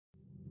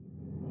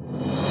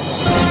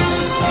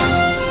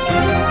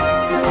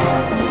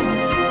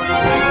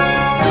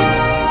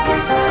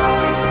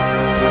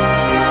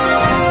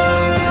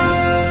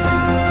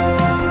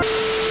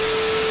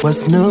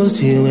What's news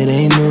to you? It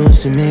ain't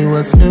news to me.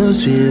 What's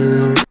news to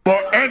you?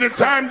 But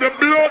anytime the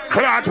blood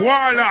clot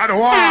warlord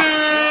walk,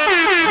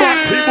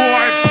 Batty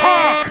boy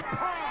park,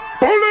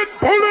 bullet.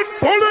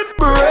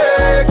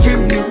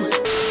 Breaking news.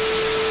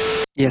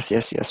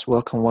 Yes.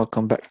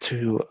 Welcome back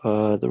to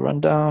the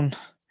rundown.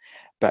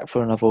 Back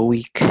for another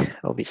week.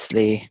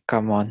 Obviously,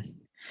 come on.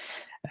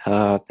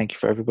 Thank you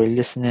for everybody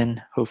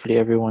listening. Hopefully,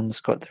 everyone's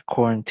got their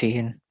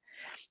quarantine,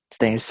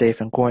 staying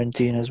safe in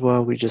quarantine as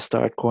well. We just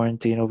started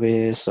quarantine over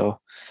here,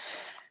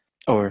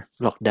 or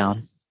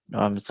lockdown.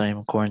 It's not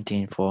even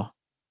quarantine for,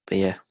 but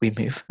yeah, we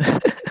move.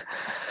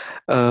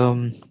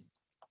 I'm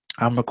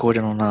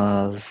recording on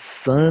a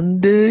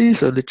Sunday,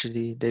 so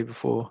literally day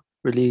before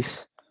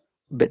release.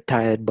 A bit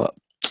tired, but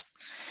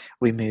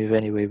we move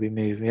anyway.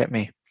 You get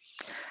me?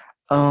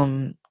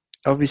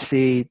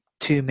 Obviously,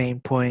 two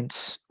main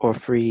points or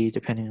three,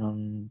 depending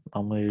on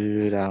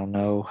mood. I don't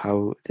know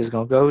how this is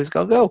gonna go. It's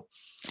gonna go.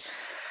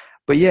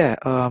 But yeah,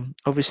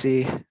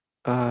 obviously,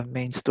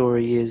 main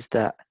story is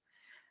that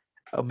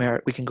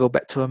we can go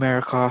back to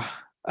America.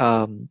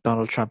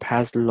 Donald Trump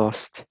has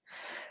lost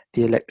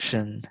the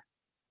election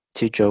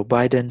to Joe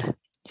Biden.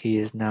 He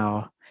is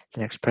now the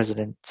next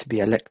president to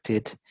be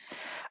elected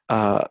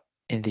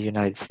in the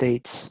United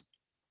States.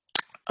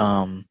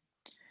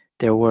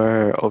 There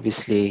were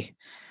obviously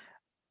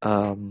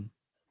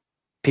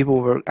people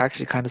were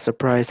actually kind of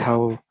surprised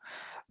how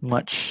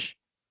much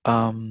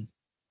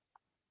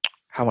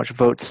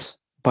votes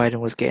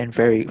Biden was getting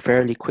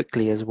fairly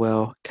quickly as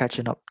well,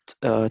 catching up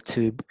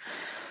to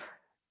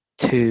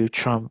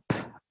Trump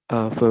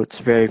votes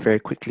very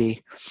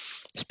quickly,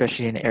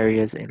 especially in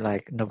areas in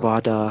like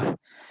Nevada,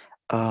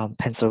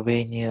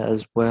 Pennsylvania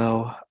as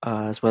well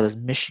as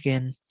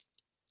Michigan.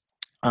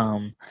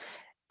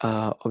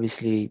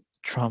 Obviously,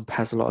 Trump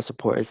has a lot of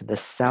supporters in the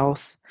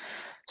South,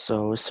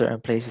 so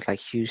certain places like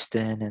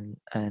Houston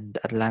and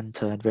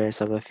Atlanta and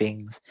various other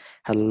things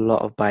had a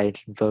lot of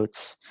Biden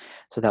votes.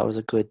 So that was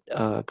a good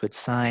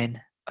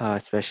sign,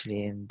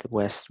 especially in the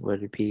West,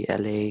 whether it be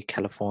LA,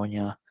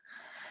 California,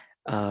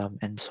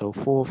 and so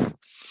forth.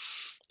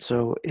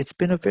 So it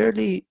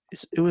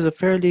was a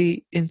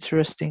fairly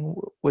interesting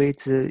way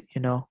to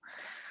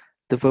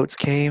the votes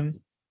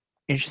came.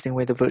 Interesting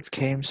way the votes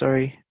came.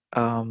 Sorry.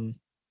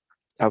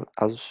 I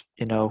was,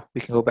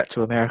 we can go back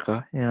to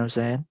America, you know what I'm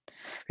saying?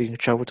 We can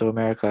travel to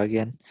America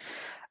again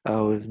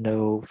with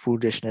no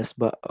foolishness,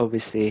 but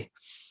obviously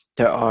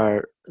there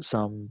are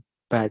some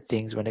bad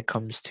things when it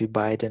comes to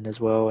Biden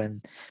as well,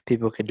 and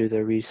people can do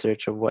their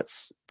research of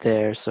what's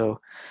there. So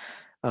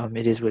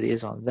it is what it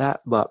is on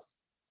that. But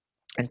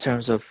in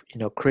terms of,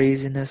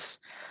 craziness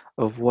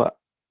of what,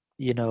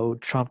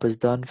 Trump has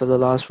done for the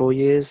last 4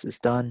 years, it's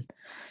done,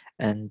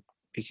 and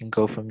we can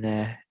go from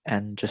there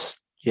and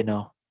just,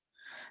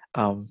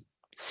 um,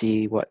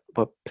 see what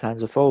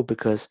plans unfold,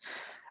 because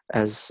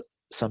as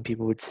some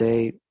people would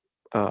say,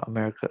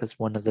 America is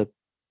one of the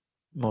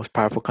most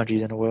powerful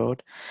countries in the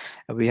world,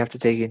 and we have to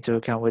take into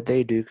account what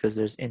they do, because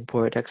there's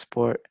import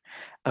export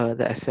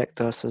that affect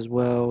us as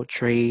well,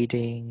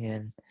 trading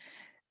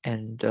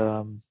and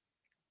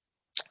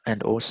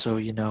and also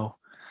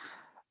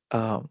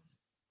um,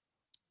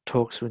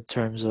 talks in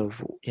terms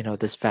of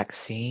this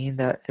vaccine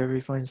that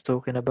everyone's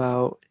talking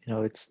about.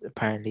 It's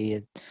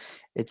apparently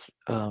it's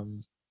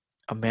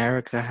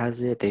America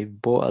has it.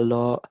 They've bought a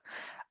lot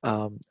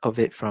of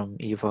it from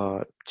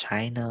either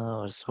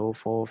China or so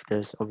forth.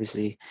 There's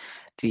obviously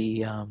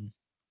the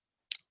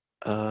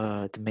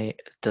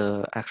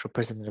the actual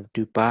president of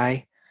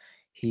Dubai.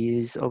 He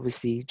is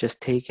obviously just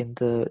taken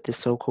the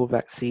so-called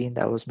vaccine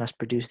that was mass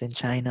produced in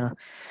China.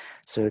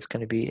 So it's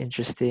going to be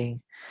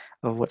interesting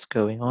of what's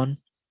going on.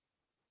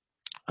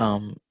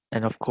 And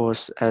of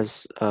course,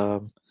 as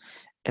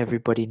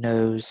everybody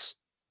knows,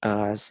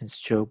 since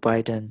Joe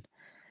Biden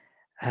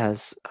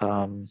has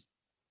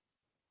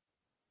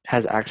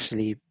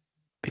actually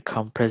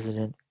become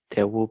president,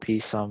 there will be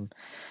some,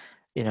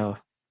 you know,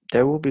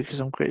 there will be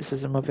some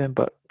criticism of him,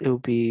 but it will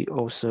be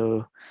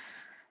also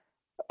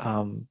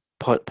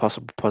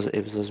possible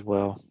positives as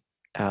well.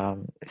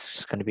 It's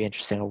just going to be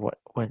interesting of what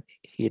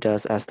he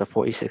does as the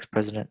 46th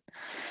president.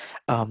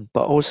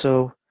 But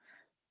also,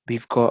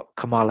 we've got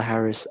Kamala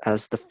Harris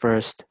as the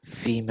first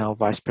female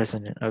vice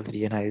president of the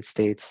United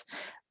States,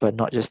 but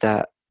not just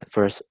that, the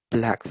first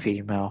black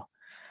female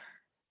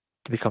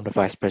to become the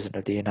vice president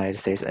of the United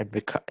States and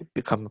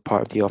become a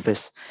part of the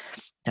office.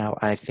 Now,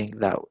 I think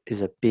that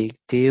is a big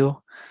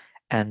deal,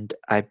 and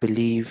I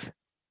believe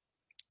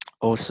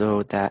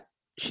also that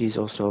she's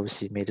also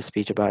obviously made a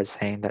speech about it,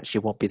 saying that she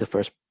won't be the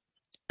first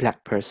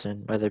black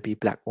person, whether it be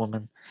black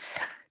woman,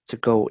 to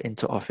go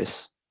into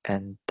office,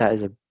 and that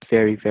is a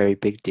very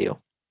big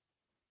deal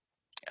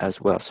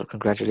as well. So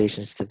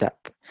congratulations to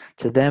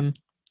them,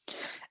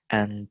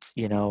 and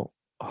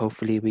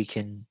hopefully we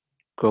can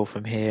go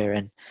from here.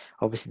 And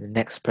obviously the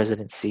next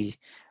presidency,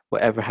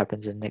 whatever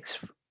happens in the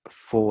next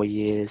 4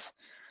 years,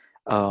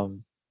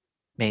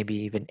 maybe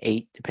even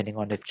 8, depending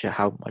on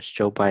how much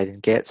Joe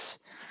Biden gets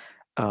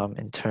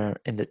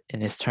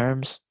in his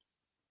terms,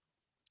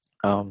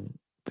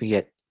 we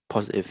get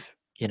positive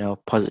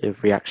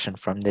positive reaction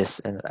from this,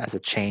 and as a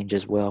change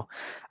as well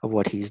of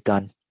what he's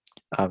done.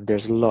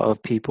 There's a lot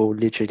of people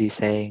literally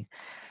saying,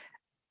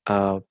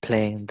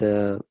 playing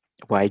the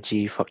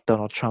YG "Fuck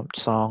Donald Trump"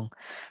 song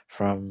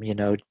from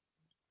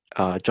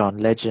John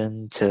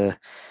Legend to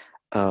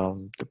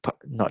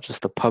not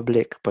just the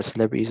public but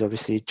celebrities.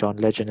 Obviously, John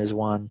Legend is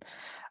one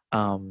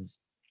um,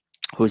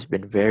 who's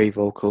been very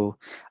vocal.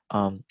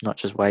 Not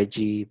just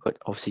YG, but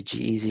obviously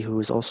G-Eazy, who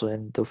was also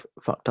in the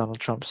 "Fuck Donald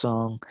Trump"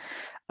 song,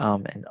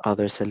 and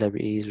other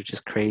celebrities, which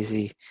is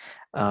crazy.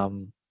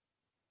 Um,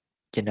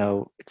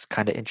 it's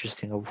kind of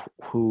interesting of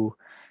who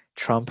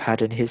Trump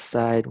had on his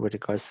side with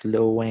regards to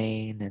Lil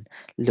Wayne and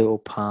Lil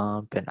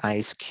Pump and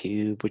Ice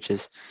Cube, which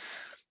was,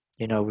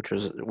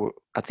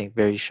 I think,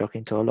 very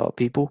shocking to a lot of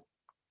people.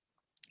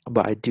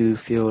 But I do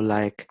feel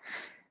like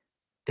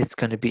it's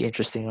going to be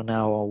interesting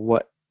now on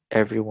what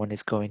everyone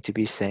is going to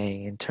be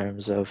saying in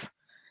terms of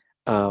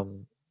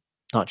um,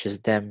 not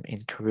just them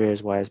in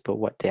careers wise, but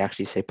what they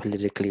actually say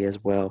politically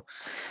as well.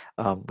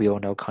 We all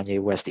know Kanye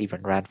West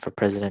even ran for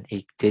president.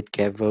 He did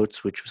get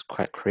votes, which was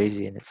quite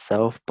crazy in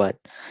itself. But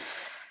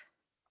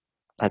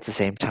at the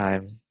same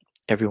time,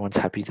 everyone's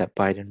happy that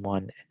Biden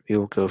won, and we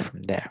will go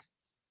from there.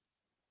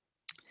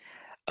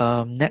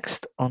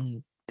 Next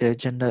on the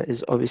agenda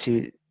is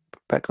obviously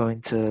back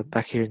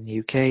here in the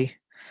UK,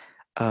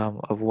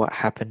 of what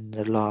happened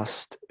in the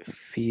last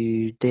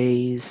few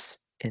days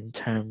in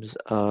terms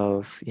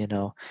of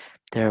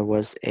there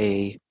was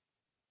in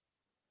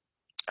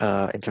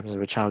terms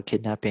of a child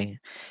kidnapping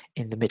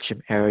in the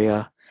Mitcham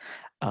area.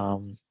 I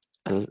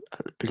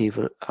believe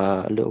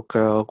a little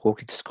girl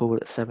walking to school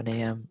at 7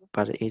 a.m.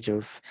 by the age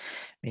of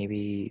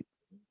maybe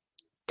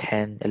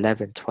 10,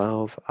 11,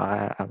 12,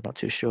 I'm not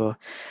too sure,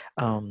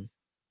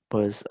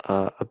 was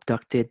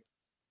abducted,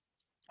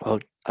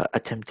 or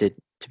attempted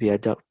to be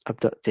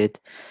abducted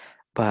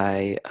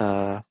by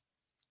a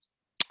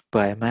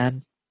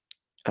man.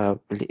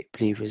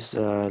 Believe was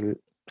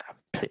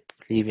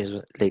believe he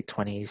was late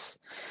 20s,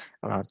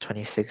 around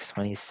 26,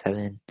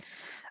 27,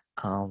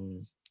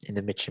 in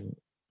the Mitcham,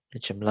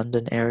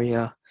 London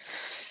area.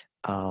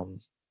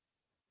 And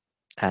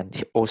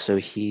also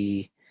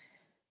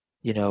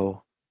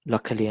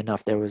luckily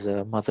enough, there was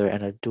a mother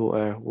and a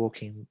daughter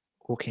walking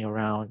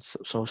around,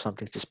 saw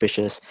something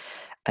suspicious,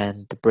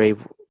 and the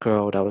brave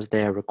girl that was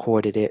there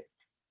recorded it.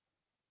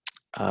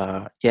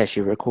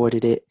 She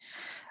recorded it,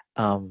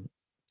 and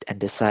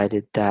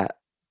decided that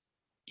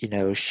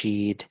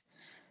she'd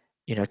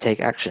take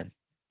action,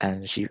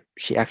 and she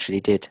actually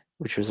did,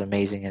 which was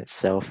amazing in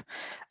itself.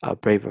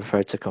 Brave of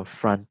her to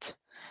confront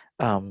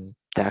the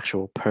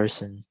actual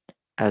person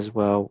as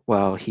well,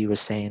 while he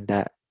was saying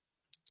that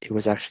it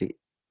was actually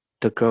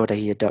the girl that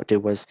he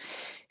abducted was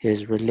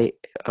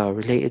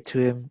related to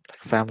him, like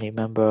a family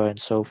member and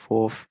so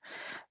forth.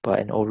 But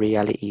in all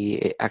reality,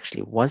 it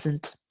actually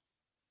wasn't.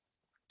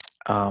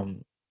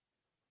 And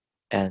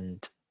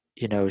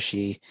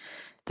the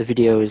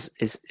video is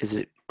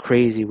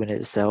crazy in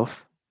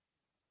itself.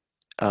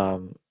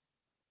 And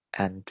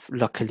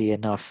luckily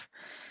enough,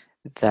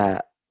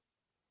 that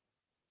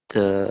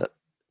the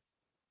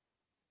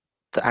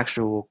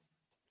actual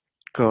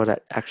girl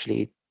that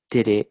actually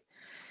did it,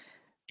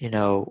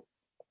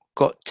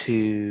 got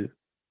to,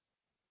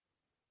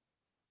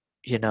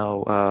 just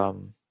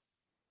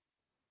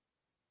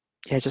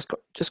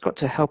got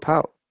to help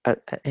out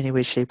at any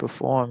way, shape, or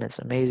form. It's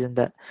amazing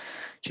that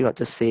she got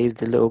to save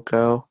the little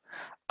girl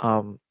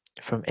from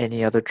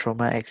any other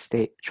traumatic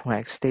state.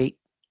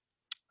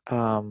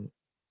 And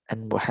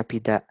we're happy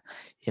that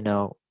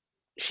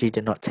she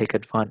did not take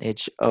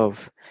advantage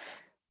of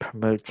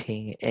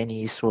promoting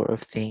any sort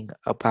of thing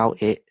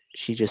about it.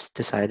 She just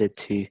decided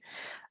to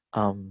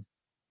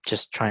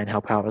just try and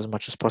help out as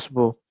much as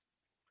possible.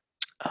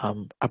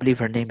 I believe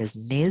her name is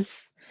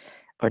Niz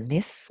or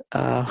Nis.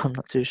 I'm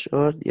not too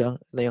sure the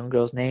young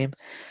girl's name.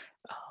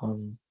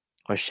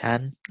 Or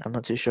Shan. I'm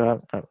not too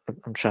sure.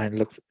 I'm trying to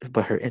look,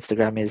 but her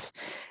Instagram is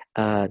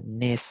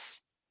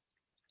nis.jekf.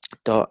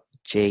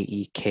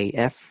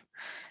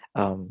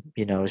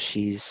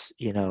 She's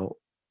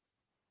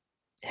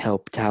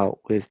helped out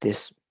with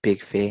this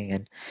big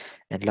thing,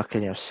 and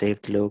luckily I've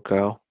saved the little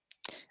girl.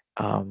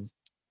 The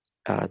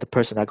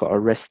person that got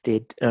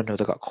arrested, that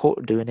got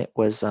caught doing it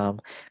was a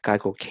guy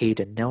called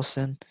Caden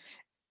Nelson.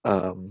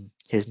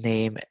 His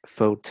name,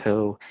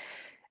 photo,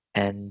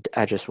 and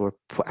address were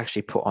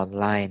actually put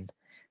online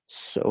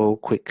so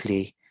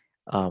quickly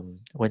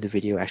when the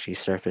video actually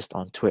surfaced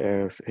on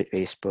Twitter,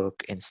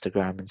 Facebook,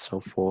 Instagram, and so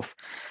forth.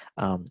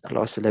 A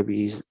lot of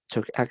celebrities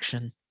took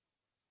action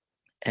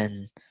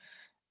and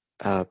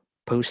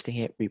posting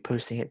it,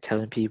 reposting it,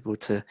 telling people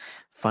to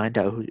find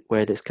out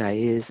where this guy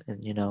is.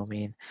 And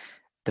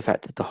the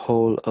fact that the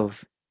whole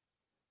of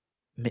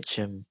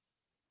Mitcham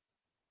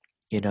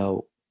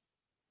literally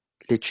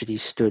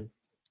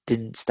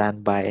didn't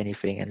stand by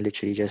anything, and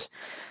literally just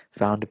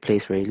found a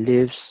place where he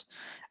lives,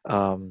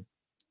 and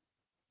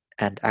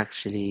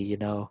actually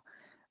the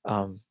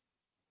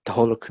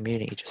whole of the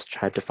community just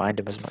tried to find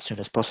him as soon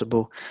as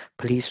possible.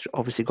 Police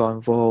obviously got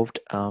involved,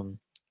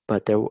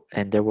 but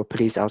there were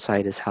police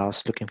outside his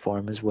house looking for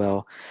him as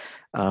well,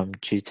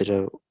 due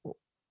to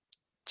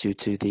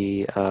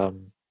the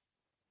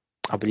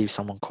I believe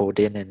someone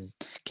called in and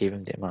gave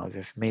him the amount of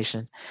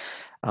information.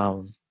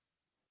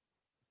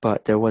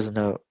 But they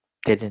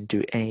didn't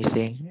do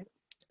anything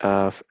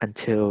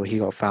until he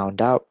got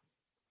found out.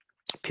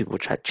 People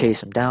tried to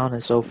chase him down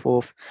and so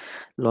forth,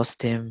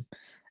 lost him.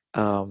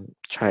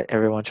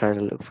 Everyone tried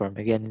to look for him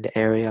again in the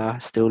area,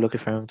 still looking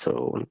for him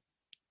till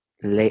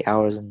late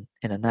hours in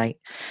the night.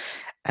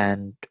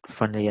 And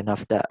funnily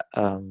enough, that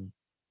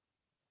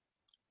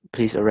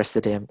police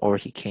arrested him, or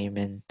he came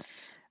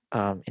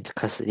into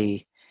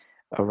custody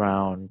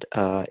around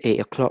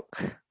 8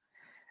 o'clock.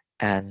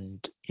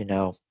 And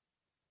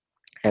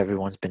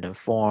everyone's been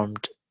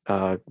informed.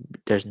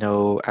 There's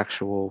no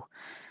actual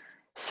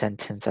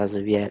sentence as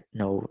of yet,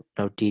 no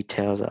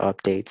details or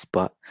updates,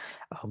 but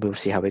we'll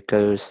see how it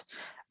goes.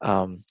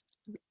 And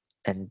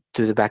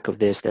through the back of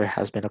this, there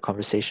has been a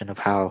conversation of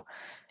how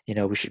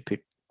we should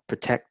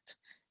protect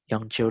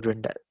young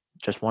children that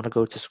just want to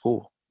go to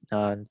school,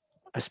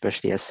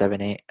 especially at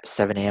 7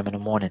 a.m. in the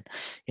morning.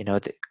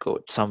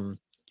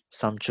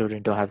 Some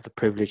children don't have the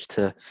privilege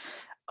to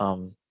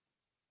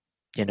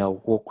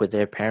walk with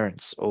their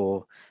parents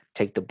or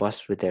take the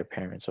bus with their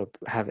parents or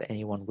have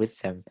anyone with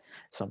them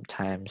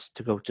sometimes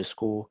to go to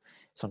school.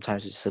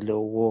 Sometimes it's a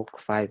little walk,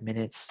 5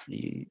 minutes.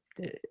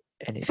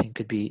 Anything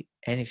could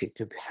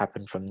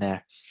happen from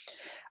there.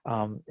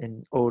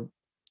 And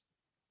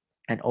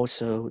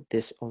also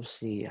this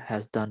obviously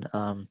has done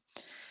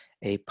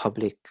a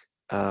public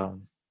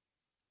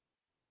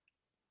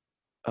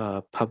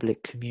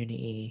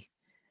community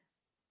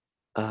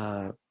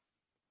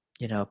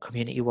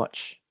community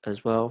watch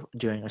as well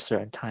during a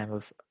certain time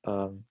of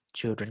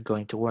children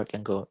going to work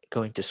and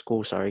going to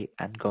school,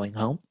 and going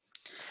home,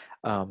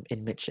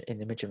 in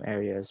the Mitcham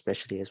area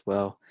especially as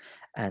well,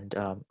 and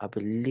I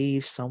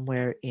believe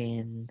somewhere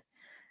in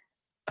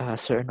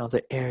certain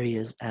other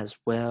areas as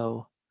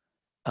well.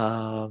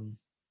 I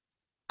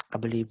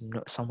believe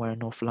somewhere in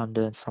North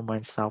London, somewhere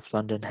in South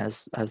London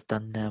has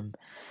done them.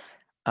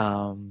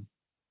 I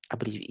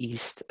believe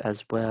East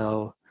as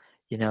well.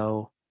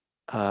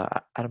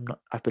 I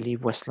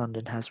believe West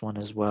London has one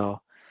as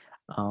well.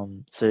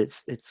 So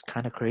it's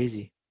kind of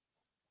crazy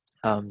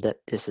that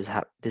this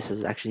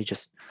has actually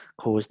just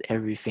caused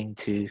everything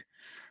to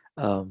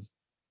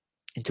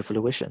into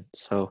fruition.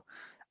 So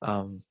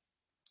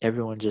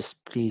everyone,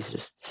 please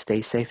just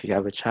stay safe. If you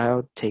have a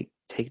child, take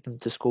them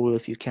to school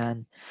if you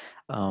can,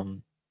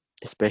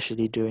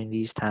 especially during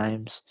these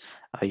times.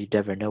 You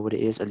never know what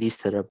it is, at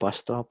least at a bus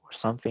stop or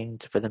something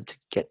for them to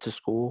get to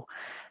school,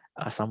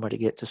 somewhere to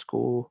get to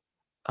school,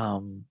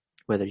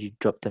 whether you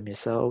drop them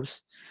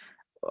yourselves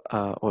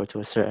or to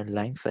a certain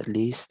length at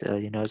least,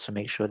 to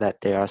make sure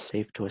that they are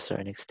safe to a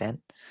certain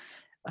extent.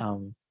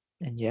 And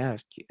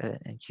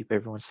keep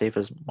everyone safe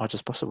as much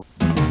as possible.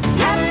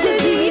 After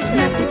these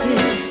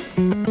messages,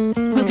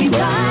 we'll be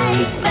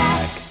right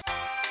back.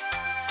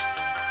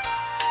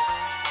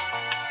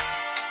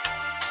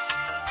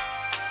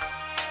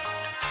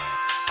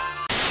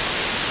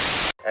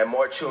 And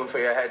more tune for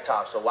your head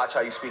top, so watch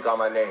how you speak on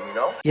my name,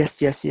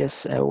 Yes.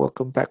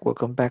 Welcome back.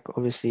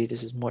 Obviously,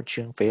 this is more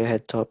tune for your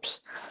head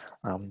tops,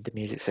 the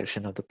music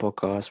section of the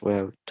podcast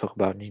where we talk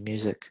about new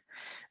music,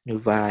 new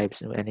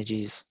vibes, new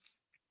energies.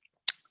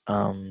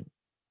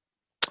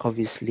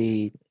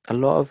 Obviously, a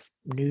lot of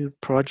new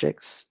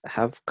projects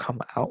have come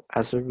out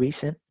as of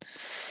recent.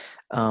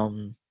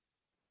 Obviously,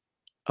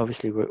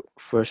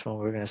 first one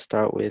we're going to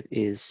start with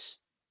is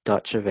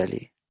Dutch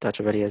Avelli. Dutch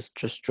Avelli has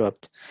just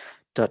dropped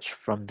Dutch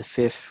from the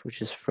Fifth,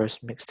 which is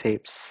first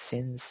mixtape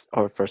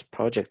first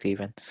project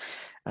even,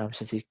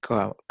 since he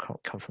come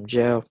from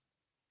jail.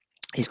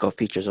 He's got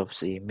features,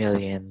 obviously,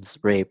 Millions,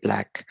 Ray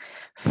Black,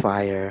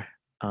 Fire.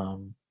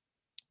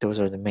 Those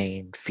are the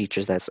main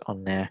features that's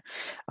on there.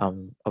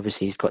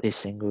 Obviously, he's got his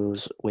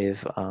singles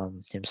with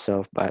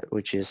himself,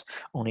 which is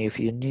Only If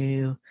You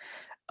Knew.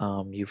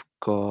 You've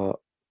got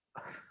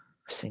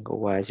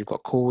single-wise, you've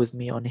got Cool With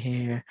Me on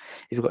here.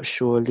 You've got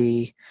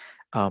Surely,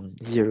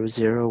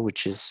 00,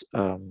 which is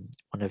one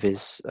of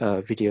his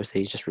videos that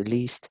he just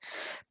released.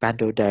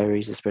 Bando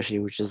Diaries, especially,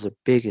 which is the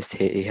biggest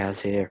hit he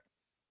has here.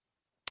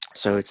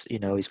 So it's,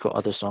 he's got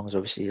other songs,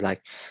 obviously,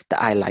 like that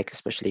I like,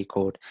 especially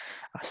called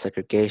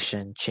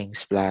Segregation, Ching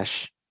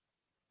Splash,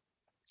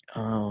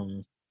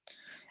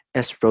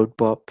 S Road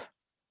Bop.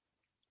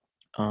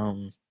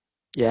 So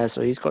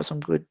he's got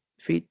some good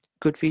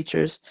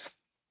features,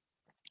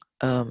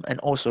 and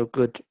also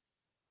good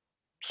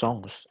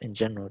songs in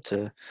general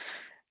to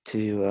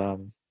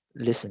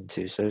listen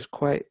to. So it was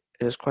quite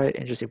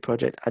an interesting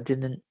project.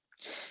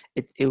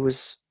 It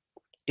was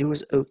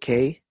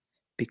okay,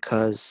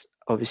 because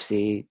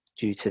obviously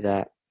due to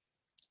that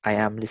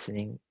I was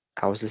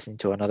listening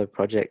to another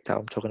project that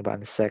I'm talking about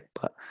in a sec,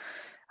 but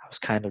I was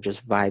kind of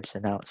just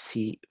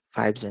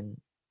vibing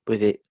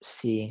with it,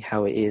 seeing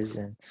how it is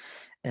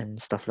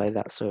and stuff like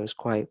that. So it's a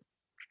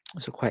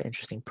quite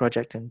interesting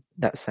project in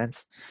that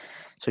sense.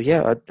 So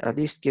yeah, I'd at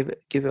least give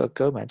it a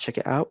go, man. Check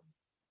it out.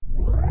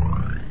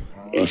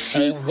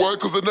 Why?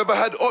 Cause I never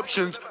had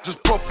options,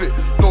 just profit,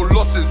 no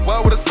losses.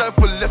 Why would I sign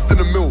for less than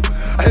a mil?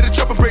 I hit a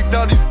trap and break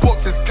down these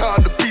boxes,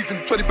 count the beats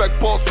in 20 bag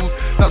parcels.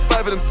 That's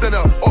 5 of them sent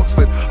out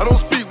Oxford. I don't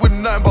speak with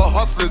nothing but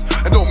hustlers,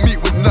 and don't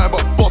meet with nothing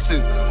but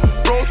bosses.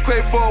 Bros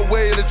quite far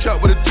away in the chat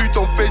with a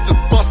two-tone face just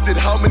busted.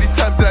 How many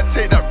times did I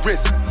take that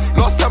risk?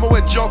 Last time I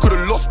went jail,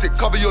 could've lost it.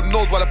 Cover your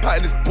nose while I pat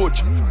in this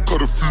butch.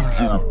 Got a fuse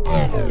on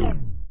it.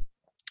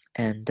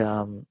 And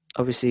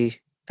obviously,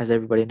 as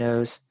everybody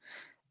knows,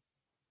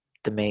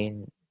 the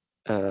main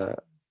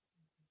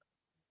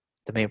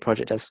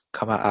project has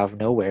come out of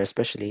nowhere,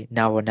 especially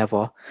Now or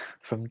Never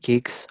from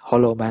Gigs,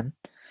 Hollow Man,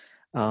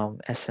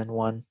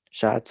 SN1.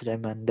 Shout out to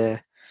them,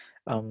 and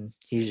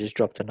he's just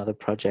dropped another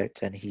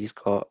project, and he's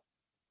got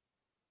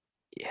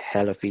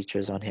hella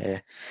features on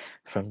here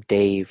from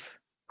Dave,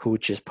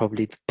 which is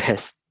probably the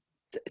best.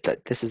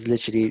 This is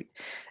literally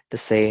the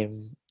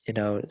same,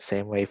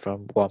 same way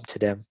from Warm to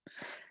Them.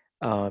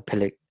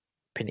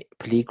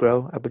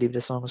 Peligro, I believe the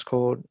song was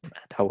called.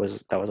 That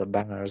was a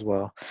banger as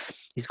well.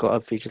 He's got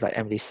other features like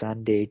Emily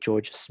Sandé,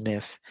 Georgia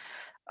Smith,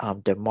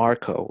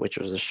 DeMarco, which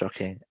was a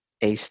shocking,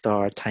 A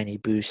Star, Tiny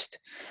Boost,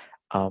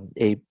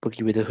 A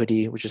Boogie with a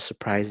Hoodie, which is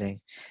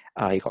surprising.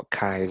 You got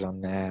Kai's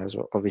on there as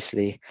well,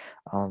 obviously.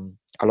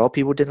 A lot of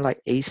people didn't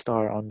like A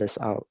Star on this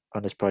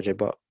project,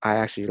 but I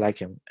actually like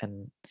him,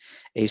 and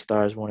A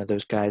Star is one of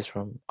those guys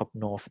from up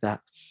north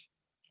that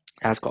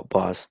has got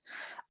bars.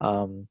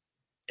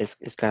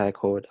 It's guy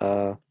called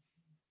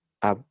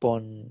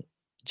Abon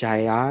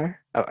Jayar.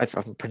 If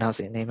I'm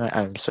pronouncing your name right,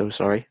 I'm so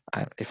sorry.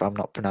 If I'm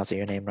not pronouncing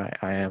your name right,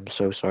 I am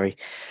so sorry.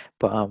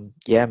 But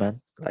yeah,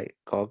 man, like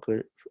got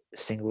good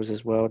singles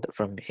as well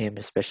from him,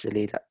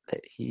 especially that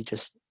he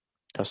just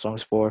does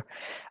songs for.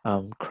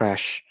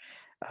 Crash,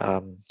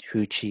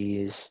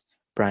 Hoochies,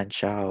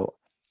 Branch Out,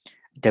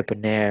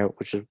 Debonair,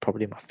 which is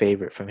probably my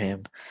favorite from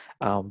him.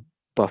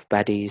 Buff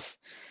Baddies,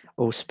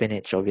 all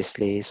Spinach,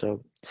 obviously.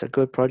 So it's a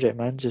good project,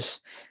 man.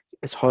 Just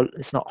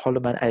it's not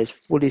Hollow Man at his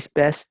fullest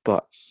best,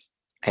 but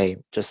hey,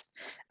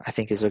 I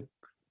think it's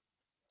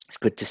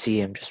good to see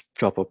him just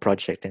drop a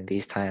project in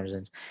these times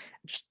and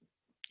just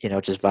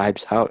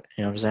vibes out.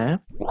 You know what I'm saying?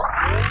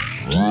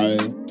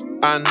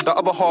 And the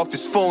other half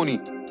is phony.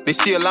 They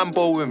see a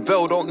Lambo in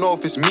Vel, don't know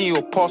if it's me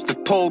or Pastor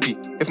Toby.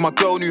 If my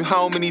girl knew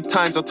how many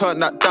times I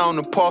turned that down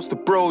and Pastor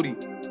Brody.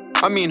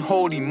 I mean,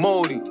 holy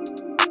moly.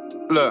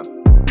 Look,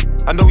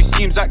 I know he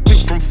seems active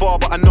from far,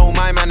 but I know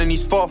my man and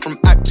he's far from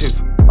active.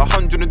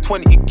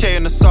 120k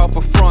in the south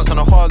of France and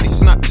I hardly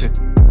snapped it.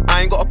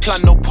 I ain't got a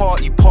plan, no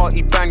party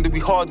bang that we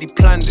hardly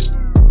planned it.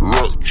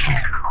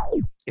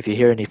 If you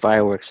hear any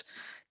fireworks,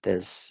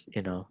 there's,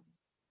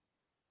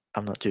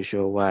 I'm not too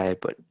sure why,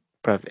 but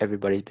bruv,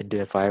 everybody's been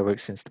doing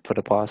fireworks for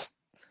the past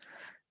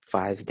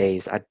 5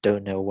 days. I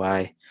don't know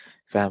why.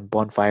 Fam,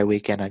 bonfire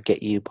weekend, I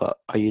get you, but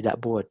are you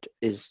that bored?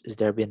 Is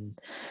there been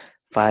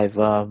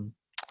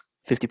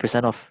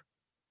 50% off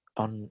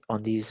on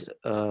these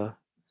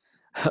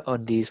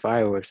on these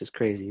fireworks? It's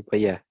crazy.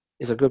 But yeah,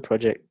 it's a good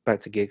project.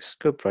 Back to Gigs,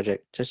 good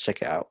project. Just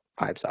check it out.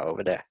 Vibes out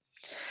over there.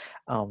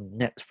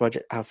 Next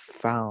project I've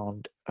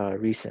found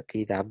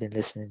recently that I've been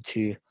listening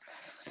to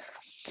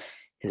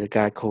is a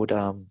guy called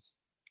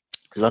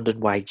London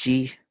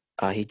YG.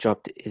 He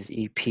dropped his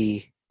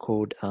EP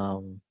called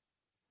A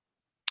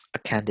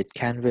Candid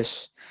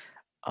Canvas.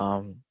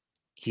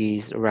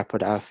 He's a rapper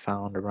that I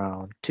found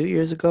around 2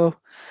 years ago.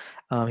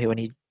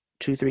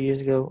 2-3 years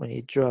ago when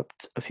he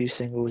dropped a few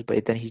singles,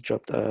 but then he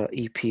dropped a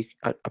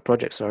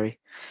project,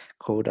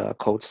 called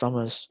Cold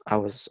Summers. I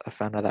was a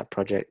fan of that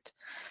project,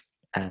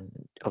 and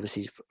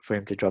obviously for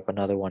him to drop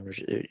another one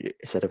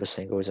instead of a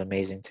single is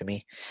amazing to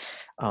me.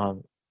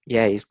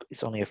 Yeah,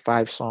 it's only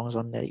 5 songs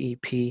on the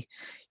EP,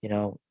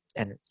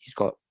 and he's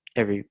got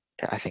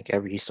I think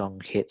every song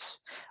hits.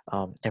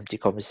 Empty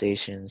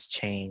Conversations,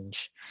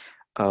 Change,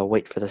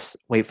 Wait for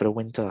the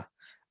Winter,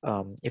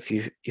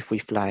 If We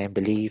Fly and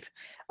Believe.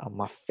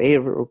 My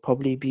favorite will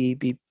probably be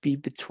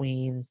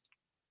between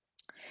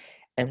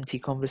Empty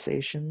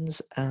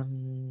Conversations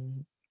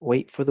and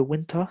Wait for the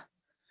Winter.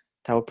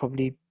 That would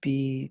probably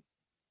be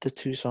the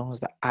 2 songs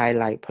that I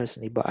like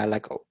personally, but I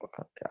like all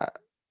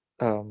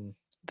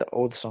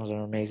the songs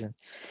are amazing.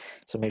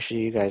 So make sure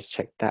you guys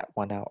check that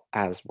one out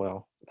as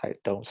well.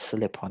 Like, don't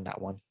slip on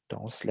that one.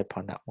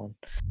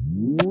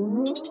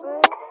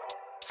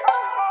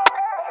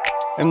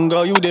 And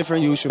girl, you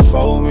different, you should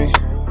follow me.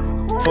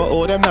 For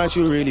all them nights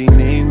you really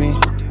need me.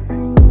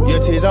 Your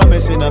tears are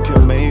messing up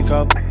your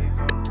makeup.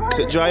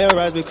 So dry your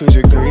eyes because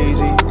you're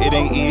crazy. It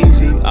ain't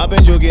easy. I've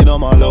been jogging on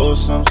my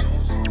lotions.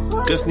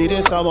 Just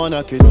needed someone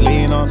I could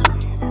lean on.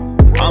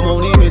 I'm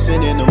only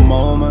missing in the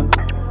moment.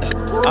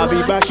 I'll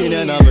be back in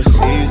another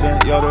season.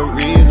 You're the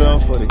reason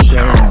for the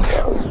change.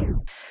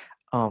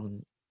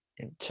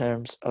 In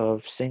terms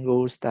of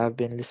singles that I've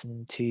been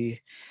listening to,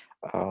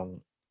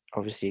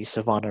 obviously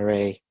Savannah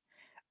Ray,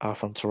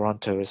 from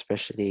Toronto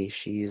especially.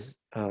 She's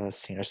a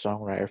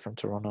singer-songwriter from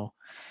Toronto,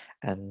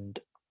 and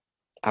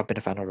I've been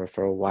a fan of her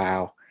for a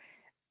while,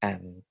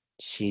 and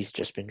she's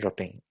just been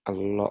dropping a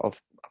lot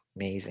of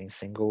amazing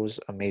singles,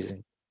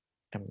 amazing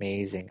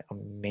amazing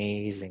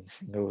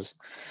singles.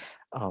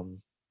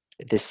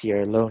 This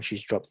year alone,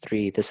 she's dropped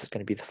 3. This is going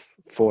to be the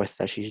 4th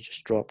that she's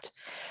just dropped.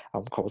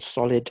 Called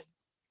Solid.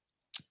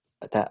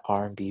 That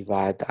R&B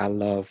vibe that I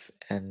love,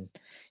 and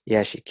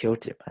yeah, she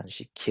killed it, man.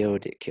 She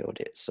killed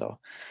it. So,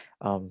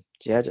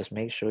 yeah, just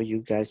make sure you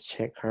guys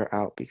check her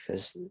out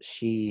because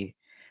she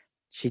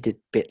did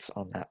bits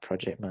on that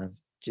project, man.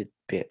 Did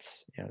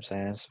bits, you know what I'm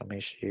saying? So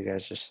make sure you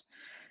guys just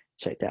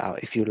check that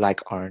out if you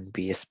like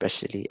R&B,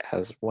 especially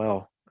as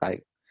well.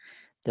 Like,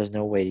 there's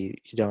no way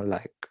you don't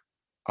like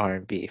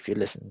R&B if you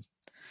listen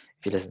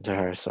to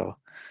her. So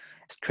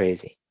it's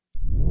crazy.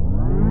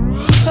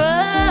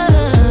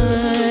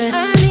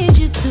 I need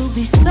you to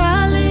be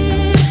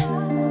solid.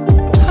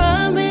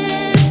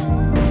 Promise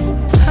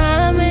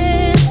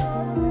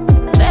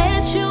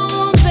that you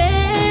won't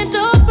bend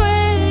or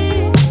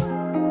break.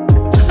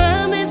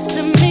 Promise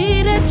to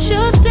me that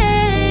you'll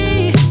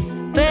stay,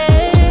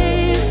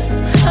 babe.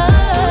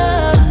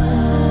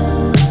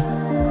 Oh,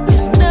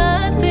 'cause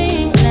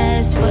nothing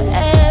lasts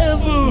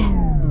forever.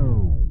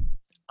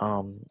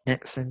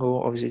 Next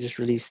single obviously just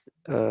released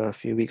a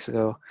few weeks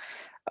ago.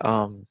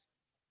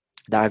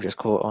 That I've just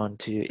caught on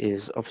to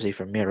is obviously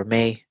from Mira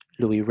May,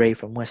 Louis Ray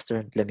from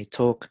Western, Let Me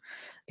Talk.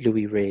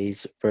 Louis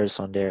Ray's verse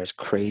on there is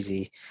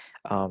crazy.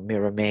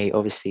 Mira May,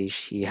 obviously,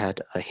 she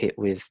had a hit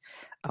with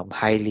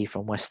Hailey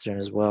from Western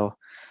as well.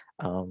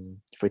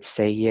 For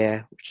Say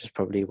Yeah, which is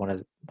probably one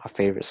of my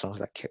favorite songs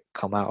that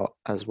come out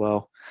as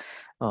well.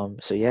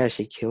 So yeah,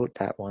 she killed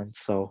that one.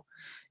 So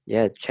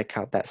yeah, check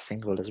out that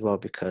single as well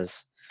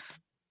because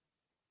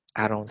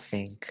I don't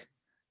think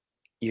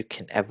you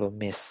can ever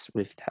miss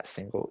with that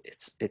single.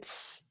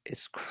 It's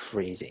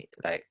crazy.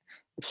 Like,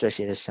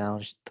 especially the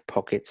sounds, the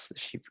pockets that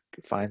she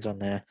finds on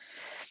there.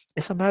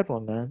 It's a mad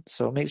one, man.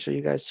 So make sure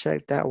you guys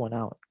check that one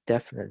out.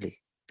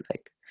 Definitely.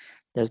 Like,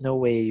 there's no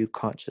way you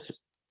can't just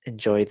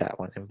enjoy that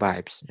one in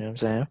vibes. You know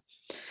what I'm saying?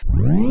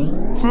 Ooh,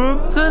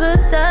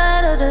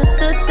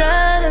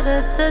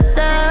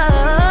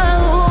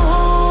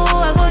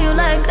 I got you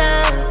like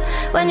that.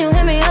 When you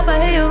hit me up,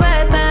 I hear you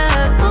right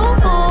back.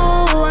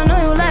 Ooh, I know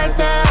you like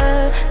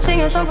that.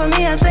 Sing a song for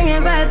me, I sing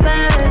it right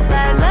back.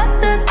 Like la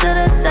da da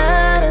da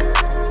da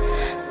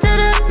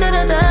da da da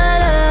da da.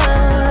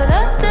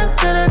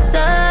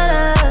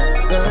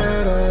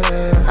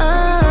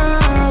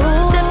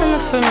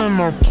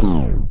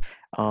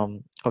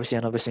 Obviously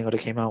another single that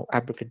came out,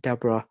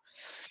 Abracadabra,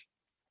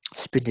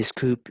 Spin This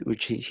Coupe,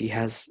 which he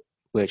has,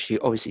 which he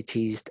obviously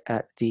teased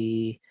on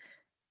the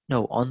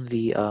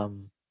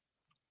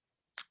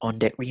On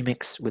Deck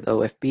remix with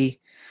OFB.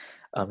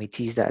 He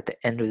teased that at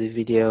the end of the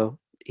video.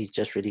 He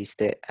just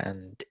released it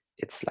and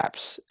it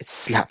slaps. It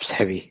slaps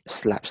heavy.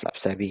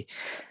 Slaps heavy.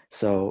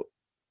 So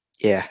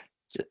yeah,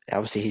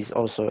 obviously he's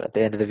also at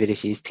the end of the video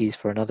he's teased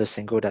for another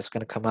single that's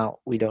going to come out.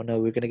 We don't know.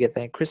 We're going to get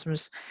that in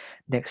Christmas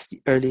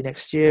early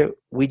next year.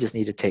 We just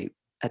need a tape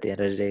at the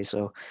end of the day.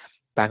 So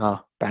banger.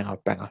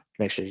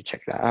 Make sure you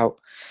check that out.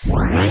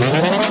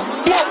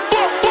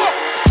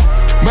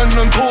 Man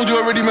done told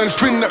you already, man,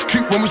 spin that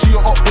cute. When we see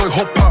your up boy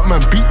hop out, man,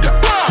 beat that.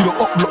 See the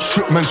up block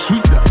strip, man, sweet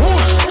that.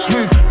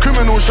 Smooth,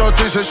 criminal,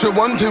 Shantae said she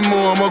want him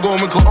more. I'ma go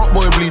make her up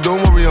boy bleed, don't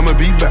worry, I'ma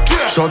be back.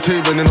 Shantae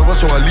bending over,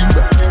 so I lean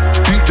back.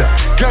 Beat that.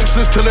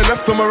 Gangsters to the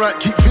left, on my right,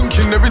 keep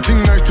thinking everything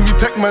nice. To be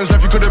tech man's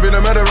life, you could have been a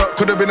murderer,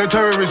 could have been a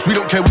terrorist. We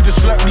don't care, we just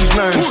slap these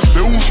lines.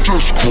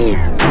 Just cool.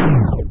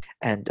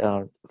 And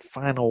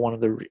one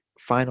of the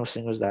final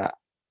singles that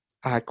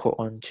I caught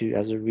on to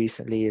as of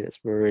recently that's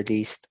been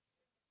released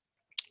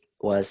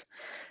was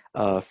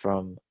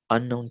from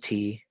Unknown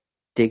T,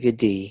 Digga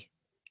D,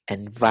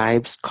 and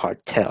Vybz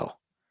Kartel.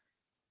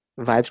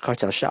 Vybz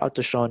Kartel. Shout out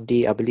to Sean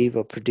D, I believe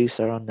a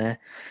producer on there.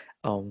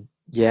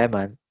 Yeah,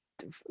 man.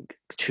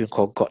 Tune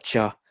called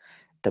Gotcha.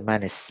 The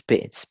man is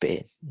spitting.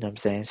 You know what I'm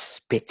saying?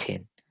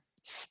 Spitting.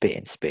 You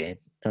know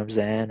what I'm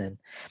saying? And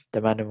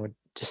the man was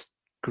just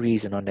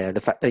greasing on there.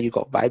 The fact that you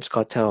got Vybz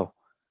Kartel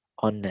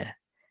on there.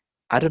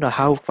 I don't know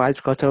how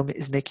Vybz Kartel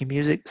is making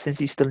music since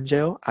he's still in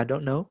jail. I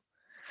don't know.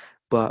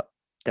 But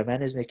the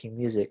man is making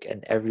music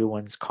and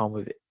everyone's calm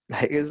with it.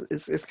 Like,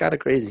 it's kind of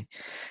crazy.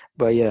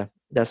 But yeah,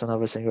 that's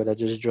another single that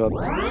just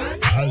dropped.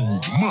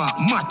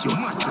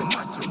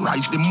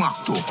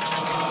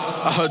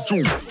 I heard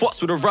June fucks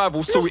with a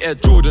rival, so we Air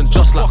Jordan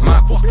just like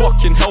Michael.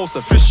 Fucking hell's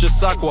a vicious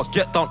cycle. I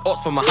get down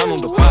odds, put my hand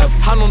on the Bible.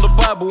 Hand on the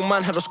Bible,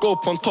 man had a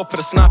scope on top of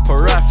the sniper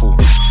rifle.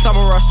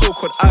 Samurai sword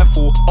called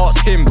Eiffel.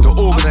 Ask him, the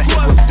orb in the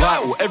head was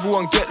vital.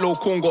 Everyone get low,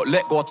 corn got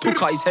let go. I took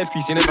out his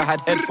headpiece, he never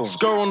had headphones.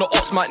 Skr on the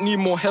ox might need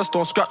more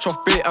headstone. Scratch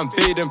off bait and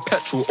bait and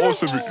petrol.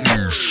 Also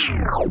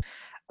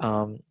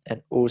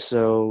and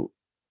also,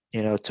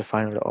 you know, to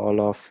final it all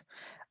off,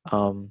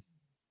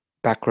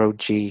 Backroad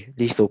G,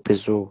 Lethal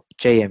Pizzle,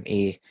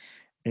 JME,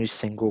 new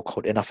single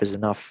called Enough Is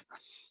Enough.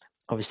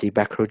 Obviously,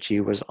 Backroad G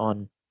was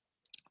on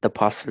the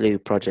Parsley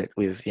project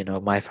with, you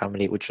know, My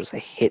Family, which was a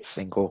hit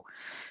single,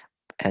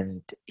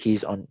 and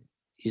he's on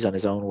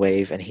his own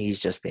wave, and he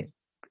just went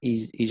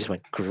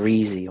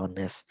greasy on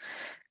this,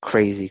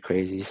 crazy.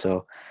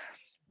 So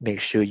make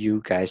sure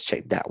you guys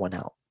check that one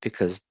out.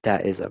 because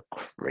that is a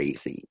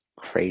crazy,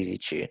 crazy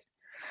tune.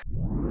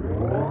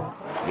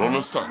 You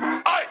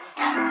understand? Aye.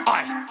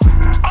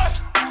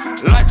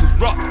 Life is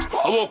rough.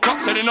 I woke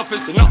up, said enough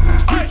is enough.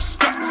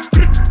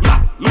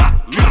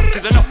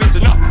 Cause enough is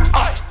enough.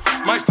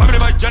 My family,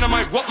 my Jenna,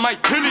 my what, my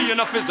killie,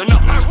 enough is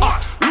enough.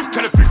 Look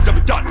at the things that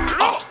we done.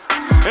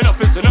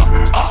 Enough is enough.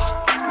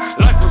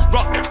 Life was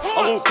rough.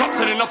 I woke up,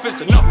 said enough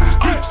is enough.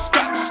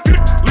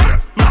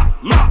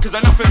 Cause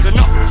enough is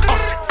enough.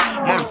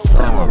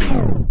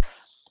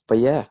 But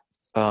yeah,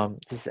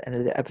 this is the end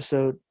of the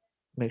episode.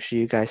 Make sure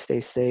you guys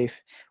stay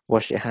safe.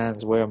 Wash your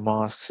hands. Wear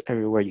masks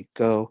everywhere you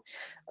go.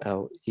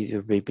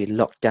 Either be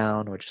locked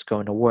down or just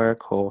going to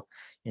work, or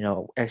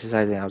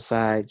exercising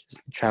outside,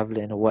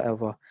 traveling or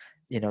whatever.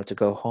 To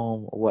go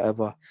home or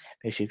whatever.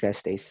 Make sure you guys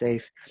stay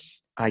safe.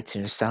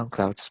 iTunes,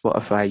 SoundCloud,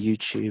 Spotify,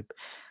 YouTube,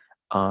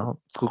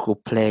 Google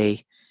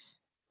Play,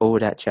 all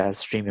that jazz,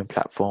 streaming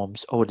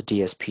platforms, all the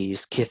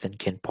DSPs, Kith and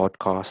Kin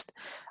podcast.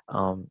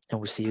 And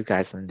we'll see you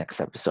guys in the next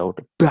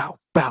episode. Bow,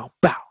 bow,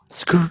 bow.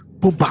 Skrr,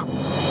 boom, bow.